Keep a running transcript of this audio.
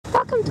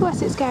Welcome to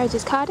Wessex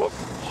Garages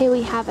Cardiff. Here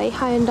we have a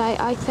Hyundai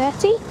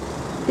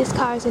I30. This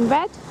car is in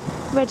red,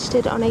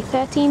 registered on a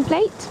 13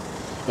 plate.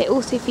 It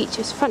also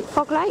features front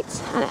fog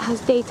lights and it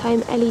has daytime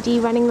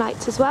LED running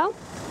lights as well.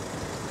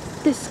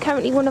 This is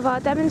currently one of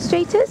our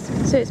demonstrators,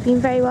 so it's been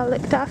very well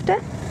looked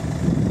after.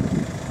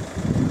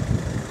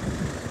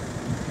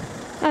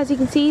 As you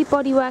can see,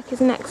 bodywork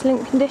is in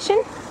excellent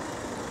condition.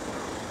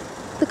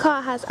 The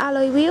car has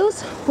alloy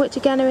wheels, which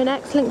again are in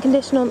excellent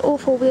condition on all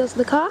four wheels of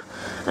the car,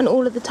 and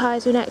all of the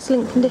tyres are in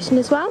excellent condition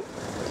as well.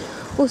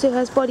 Also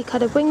has body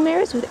coloured wing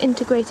mirrors with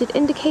integrated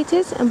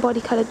indicators and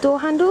body coloured door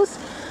handles,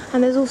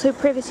 and there's also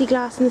privacy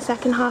glass in the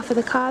second half of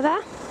the car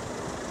there.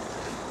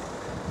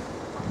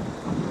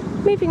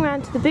 Moving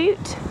around to the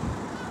boot,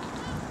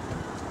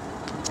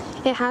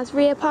 it has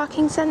rear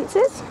parking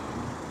sensors.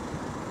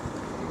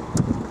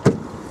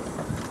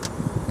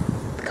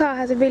 The car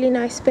has a really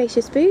nice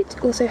spacious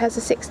boot, also has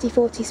a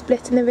 60-40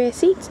 split in the rear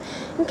seats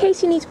in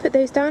case you need to put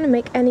those down and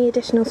make any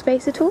additional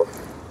space at all.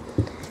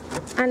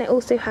 And it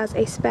also has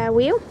a spare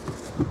wheel.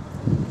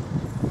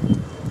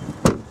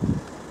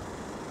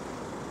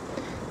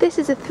 This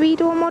is a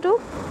 3-door model.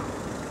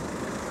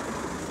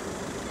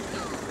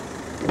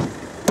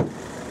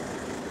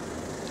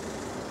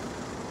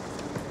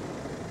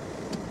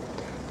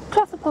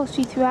 Cloth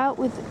upholstery throughout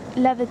with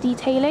leather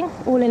detailing,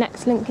 all in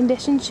excellent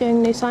condition,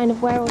 showing no sign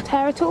of wear or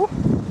tear at all.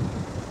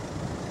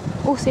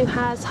 Also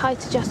has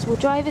height adjustable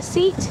driver's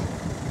seat.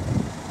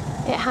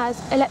 It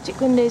has electric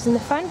windows in the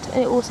front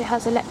and it also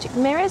has electric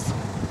mirrors.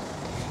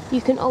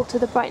 You can alter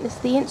the brightness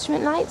of the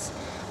instrument lights,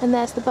 and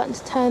there's the button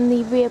to turn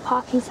the rear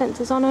parking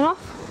sensors on and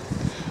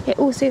off. It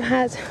also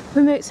has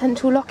remote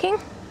central locking.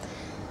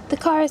 The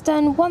car has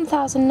done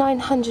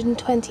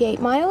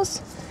 1,928 miles.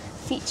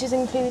 Features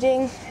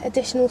including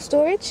additional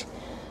storage,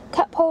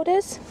 cup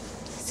holders,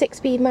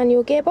 6-speed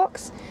manual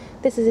gearbox.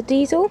 This is a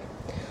diesel.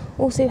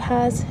 Also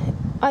has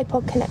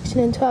iPod connection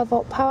and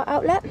 12-volt power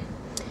outlet.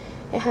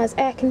 It has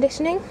air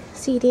conditioning,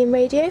 CD and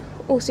radio.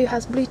 Also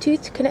has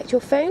Bluetooth to connect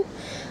your phone,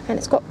 and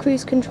it's got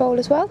cruise control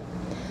as well.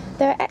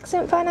 There are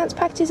excellent finance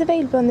packages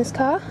available on this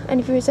car, and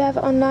if you reserve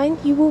it online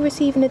you will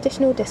receive an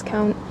additional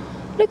discount.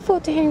 Look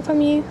forward to hearing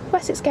from you.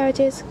 Wessex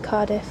Garages,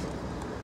 Cardiff.